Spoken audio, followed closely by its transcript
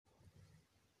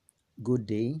Good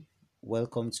day.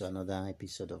 Welcome to another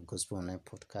episode of Gospel Online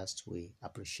Podcast. We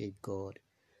appreciate God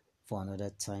for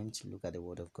another time to look at the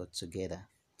Word of God together.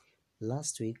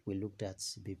 Last week, we looked at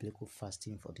biblical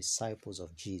fasting for disciples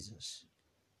of Jesus,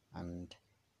 and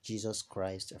Jesus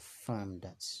Christ affirmed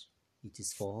that it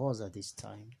is for us at this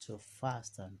time to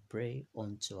fast and pray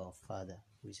unto our Father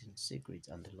who is in secret,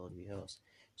 and the Lord will hear us.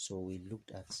 So, we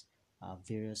looked at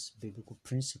various biblical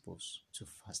principles to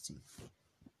fasting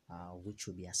which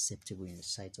will be acceptable in the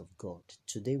sight of God.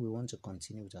 Today we want to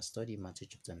continue with our study in Matthew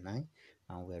chapter 9,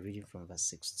 and we're reading from verse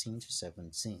 16 to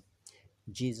 17.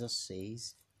 Jesus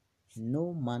says,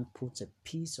 "No man puts a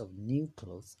piece of new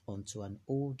cloth onto an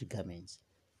old garment,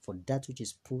 for that which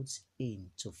is put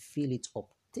in to fill it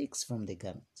up takes from the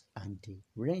garment, and the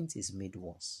rent is made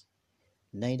worse.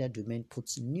 Neither do men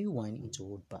put new wine into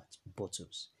old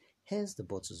bottles. Else the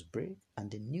bottles break, and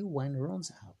the new wine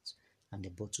runs out, and the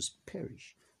bottles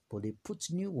perish. But they put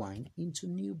new wine into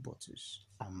new bottles,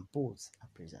 and both are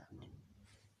preserved."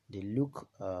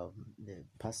 The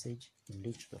passage in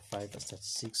Luke chapter 5 verse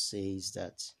 36 says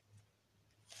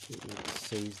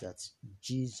that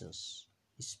Jesus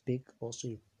spake also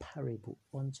a parable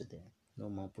unto them. No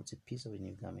man puts a piece of a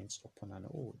new garment upon an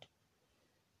old.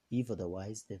 If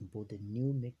otherwise, then both the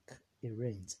new make a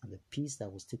rent, and the piece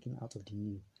that was taken out of the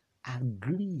new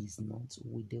agrees not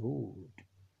with the old.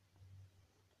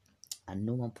 And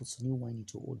no one puts new wine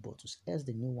into old bottles, else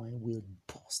the new wine will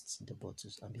burst the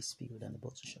bottles and be spilled, and the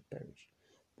bottles shall perish.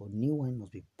 But new wine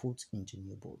must be put into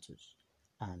new bottles,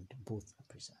 and both are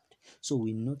preserved. So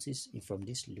we notice from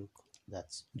this Luke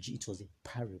that it was a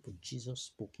parable. Jesus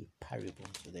spoke a parable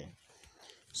to them.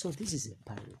 So this is a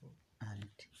parable, and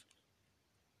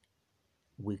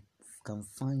we can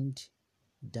find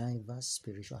diverse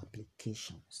spiritual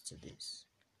applications to this.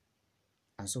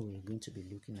 And so we're going to be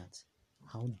looking at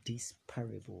how this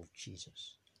parable of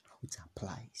Jesus, how it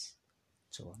applies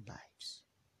to our lives.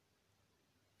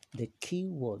 The key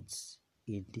words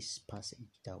in this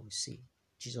passage that we see,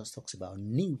 Jesus talks about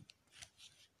new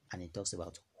and he talks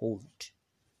about old.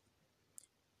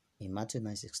 In Matthew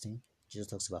 9:16, Jesus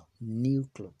talks about new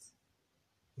clothes.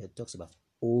 He talks about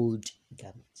old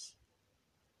garments.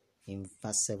 In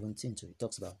verse 17 too, he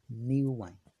talks about new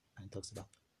wine and he talks about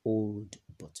old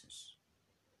bottles.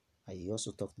 And he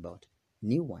also talked about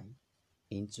new wine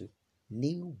into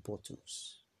new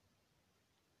bottles.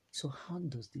 So how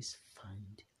does this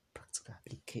find practical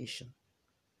application?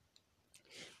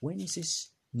 When he says,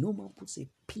 "No man puts a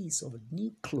piece of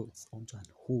new clothes onto an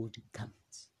old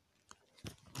garment,"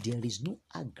 there is no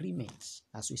agreement,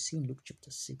 as we see in Luke chapter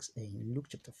 6 and in Luke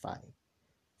chapter 5,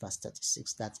 verse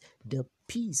 36, that the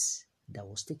piece that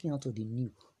was taken out of the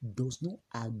new does not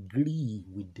agree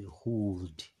with the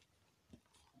old.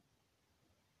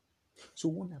 So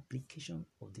one application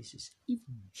of this is, if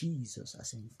Jesus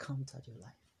has encountered your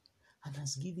life and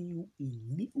has given you a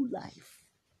new life,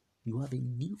 you have a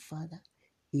new father,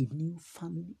 a new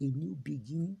family, a new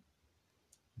beginning,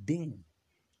 then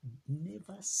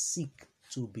never seek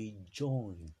to be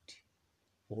joined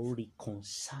or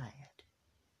reconciled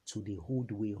to the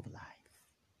old way of life,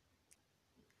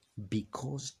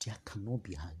 because there cannot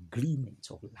be agreement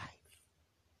of life.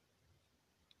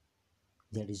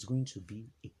 There is going to be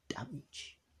a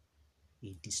damage,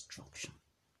 a destruction.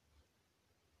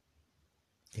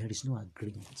 There is no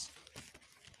agreement.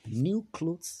 New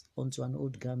clothes onto an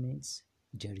old garment,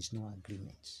 there is no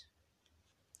agreement.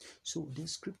 So the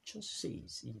scripture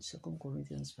says in 2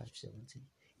 Corinthians 5:17,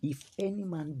 if any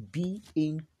man be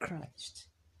in Christ,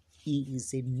 he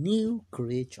is a new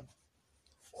creature.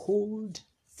 Old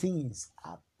things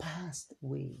are passed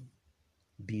away.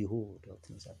 Behold, all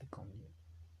things have become new.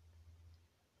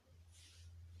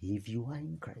 If you are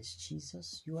in Christ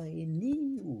Jesus, you are a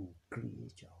new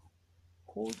creature.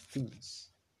 Old things,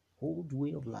 old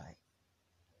way of life,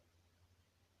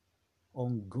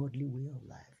 ungodly way of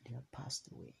life, they are passed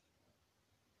away.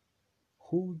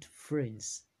 Old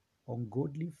friends,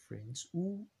 ungodly friends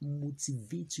who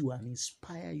motivate you and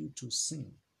inspire you to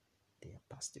sin, they are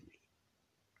passed away.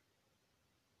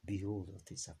 Behold, all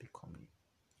things are becoming.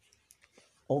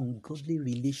 Ungodly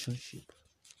relationship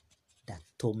that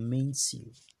torments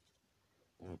you,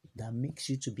 that makes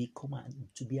you to be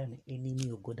an enemy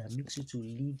of God, that makes you to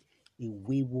live a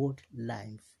wayward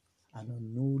life, an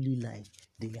unholy life,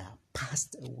 they are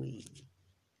passed away.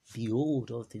 Behold,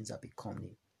 all things are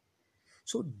becoming.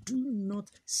 So do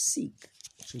not seek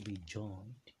to be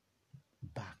joined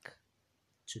back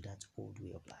to that old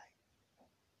way of life.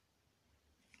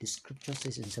 The scripture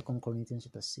says in 2 Corinthians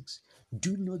chapter 6,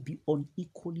 do not be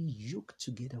unequally yoked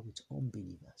together with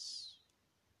unbelievers.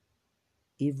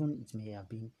 Even it may have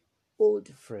been old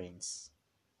friends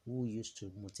who used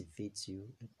to motivate you,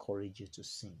 encourage you to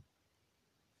sin.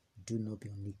 Do not be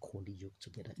unequally yoked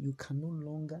together. You can no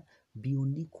longer be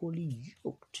unequally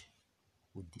yoked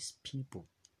with these people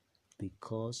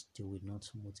because they will not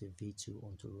motivate you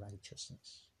unto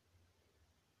righteousness.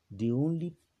 The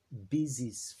only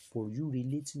basis for you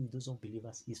relating with those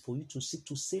unbelievers is for you to seek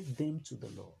to save them to the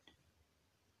Lord,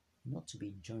 not to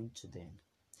be joined to them,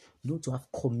 not to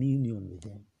have communion with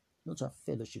them, not to have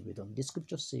fellowship with them. The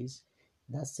scripture says,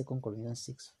 that's 2 Corinthians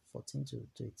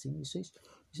 6:14-18. It says,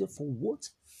 for what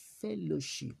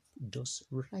fellowship does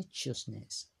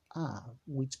righteousness have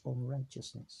with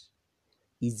unrighteousness?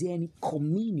 Is there any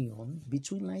communion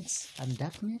between light and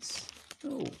darkness?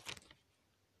 No.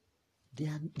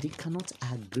 They cannot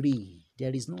agree.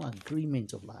 There is no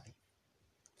agreement of life.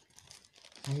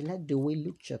 I like the way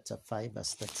Luke chapter 5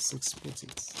 verse 36 puts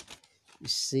it. It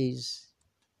says,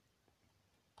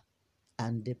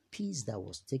 and the piece that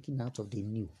was taken out of the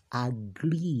new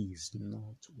agrees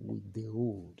not with the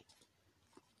old.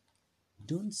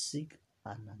 Don't seek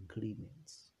an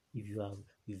agreement. If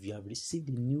you have received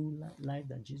the new life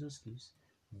that Jesus gives,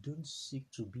 don't seek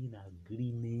to be in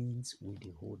agreement with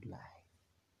the old life.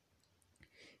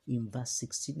 In verse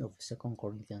 16 of 2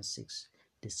 Corinthians 6,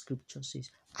 the scripture says,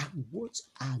 and what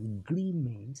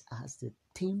agreement has the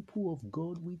temple of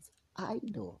God with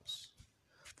idols?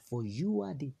 For you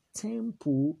are the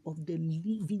temple of the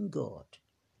living God.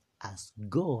 As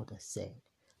God has said,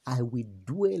 I will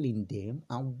dwell in them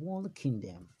and walk in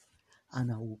them,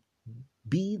 and I will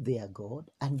be their God,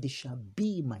 and they shall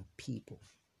be my people.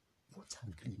 What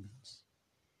agreements?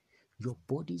 Your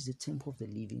body is the temple of the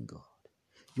living God.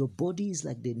 Your body is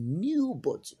like the new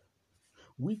bottle,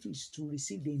 which is to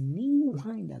receive the new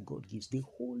wine that God gives, the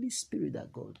Holy Spirit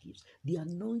that God gives, the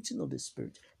anointing of the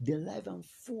Spirit, the life and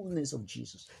fullness of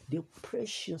Jesus, the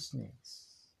preciousness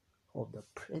of the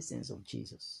presence of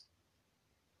Jesus.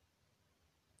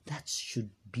 That should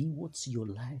be what your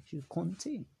life should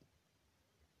contain.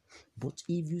 But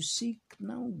if you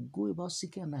go about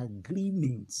seeking an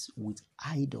agreement with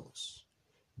idols,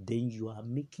 then you are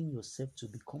making yourself to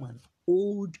become an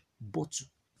old bottle.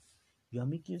 You are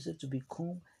making yourself to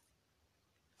become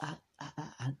an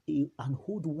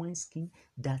old wineskin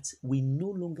that will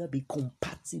no longer be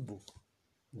compatible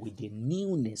with the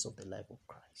newness of the life of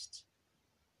Christ.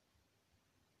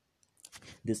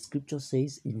 The scripture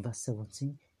says in verse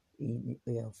 17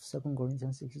 of 2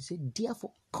 Corinthians 6, it says,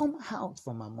 therefore come out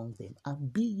from among them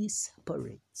and be ye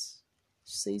separate,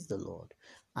 says the Lord,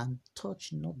 and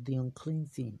touch not the unclean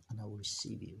thing, and I will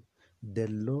receive you. The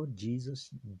Lord Jesus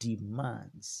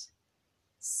demands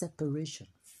separation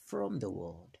from the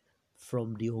world,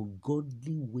 from the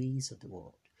ungodly ways of the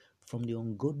world, from the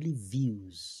ungodly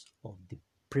views of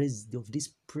this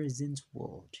present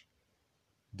world.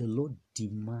 The Lord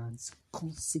demands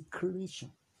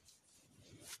consecration.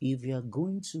 If you are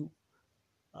going to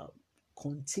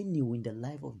continue in the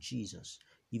life of Jesus,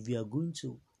 if you are going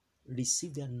to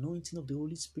receive the anointing of the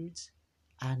Holy Spirit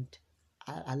and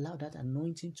allow that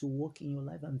anointing to work in your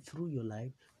life and through your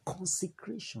life,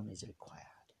 consecration is required.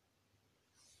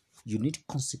 You need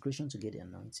consecration to get the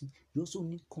anointing. You also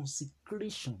need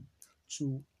consecration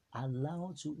to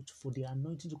allow for the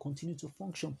anointing to continue to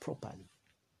function properly.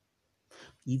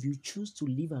 If you choose to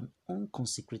live an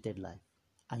unconsecrated life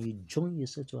and you join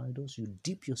yourself to idols, you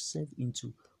dip yourself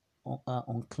into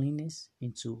uncleanness,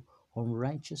 into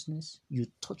unrighteousness, you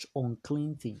touch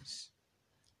unclean things,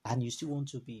 and you still want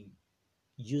to be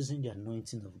using the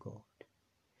anointing of God,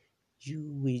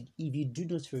 if you do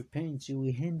not repent, you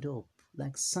will end up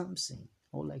like Samson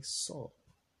or like Saul.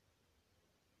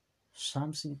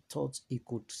 Samson thought he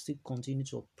could still continue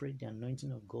to operate the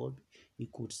anointing of God. He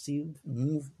could still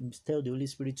move, tell the Holy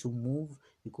Spirit to move.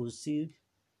 He could still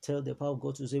tell the power of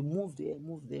God to say, move there,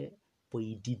 move there. But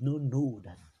he did not know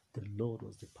that the Lord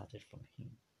was departed from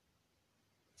him.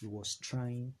 He was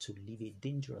trying to live a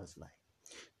dangerous life,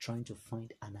 trying to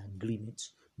find an agreement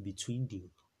between the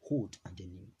old and the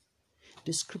new.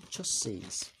 The scripture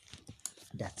says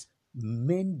that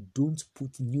men don't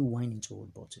put new wine into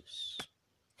old bottles.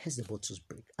 Hence the bottles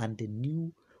break, and the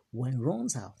new wine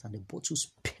runs out, and the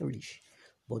bottles perish.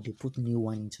 But they put new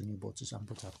wine into new bottles, and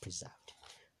both are preserved.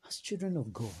 As children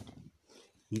of God,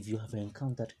 if you have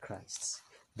encountered Christ,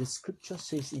 the scripture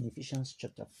says in Ephesians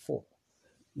chapter 4,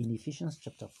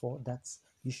 that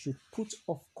you should put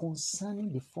off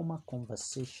concerning the former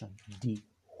conversation the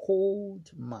old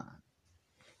man.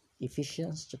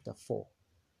 Ephesians chapter 4,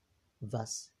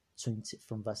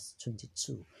 from verse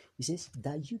 22. It says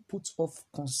that you put off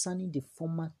concerning the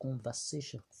former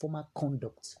conversation, former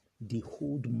conduct, the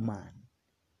old man,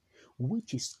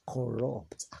 which is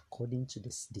corrupt according to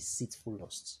this deceitful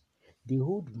lusts. The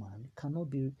old man cannot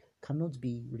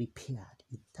be repaired.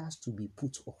 It has to be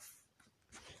put off.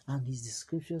 And the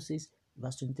scripture says,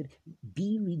 verse 23,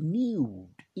 be renewed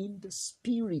in the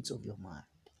spirit of your mind,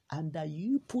 and that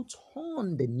you put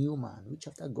on the new man, which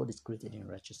after God is created in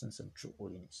righteousness and true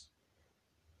holiness.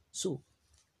 So,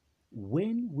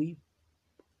 when we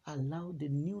allow the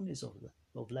newness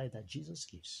of life that Jesus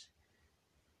gives,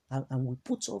 and we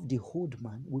put off the old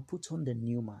man, we put on the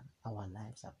new man, our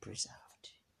lives are preserved.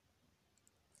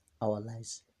 Our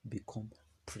lives become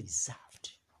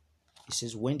preserved. It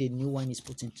says, when the new wine is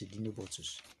put into the new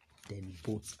bottles, then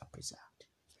both are preserved.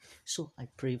 So I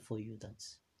pray for you that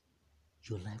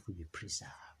your life will be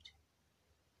preserved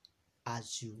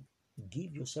as you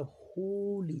give yourself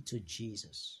wholly to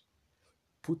Jesus,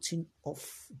 putting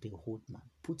off the old man,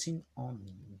 putting on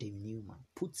the new man,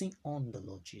 putting on the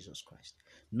Lord Jesus Christ,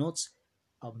 not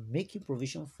making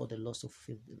provision for the loss of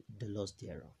the loss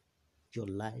thereof. Your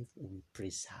life will be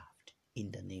preserved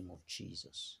in the name of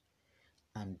Jesus,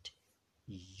 and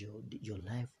your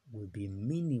life will be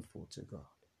meaningful to God,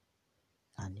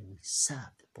 and it will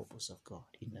serve the purpose of God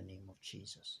in the name of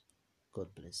Jesus.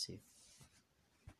 God bless you.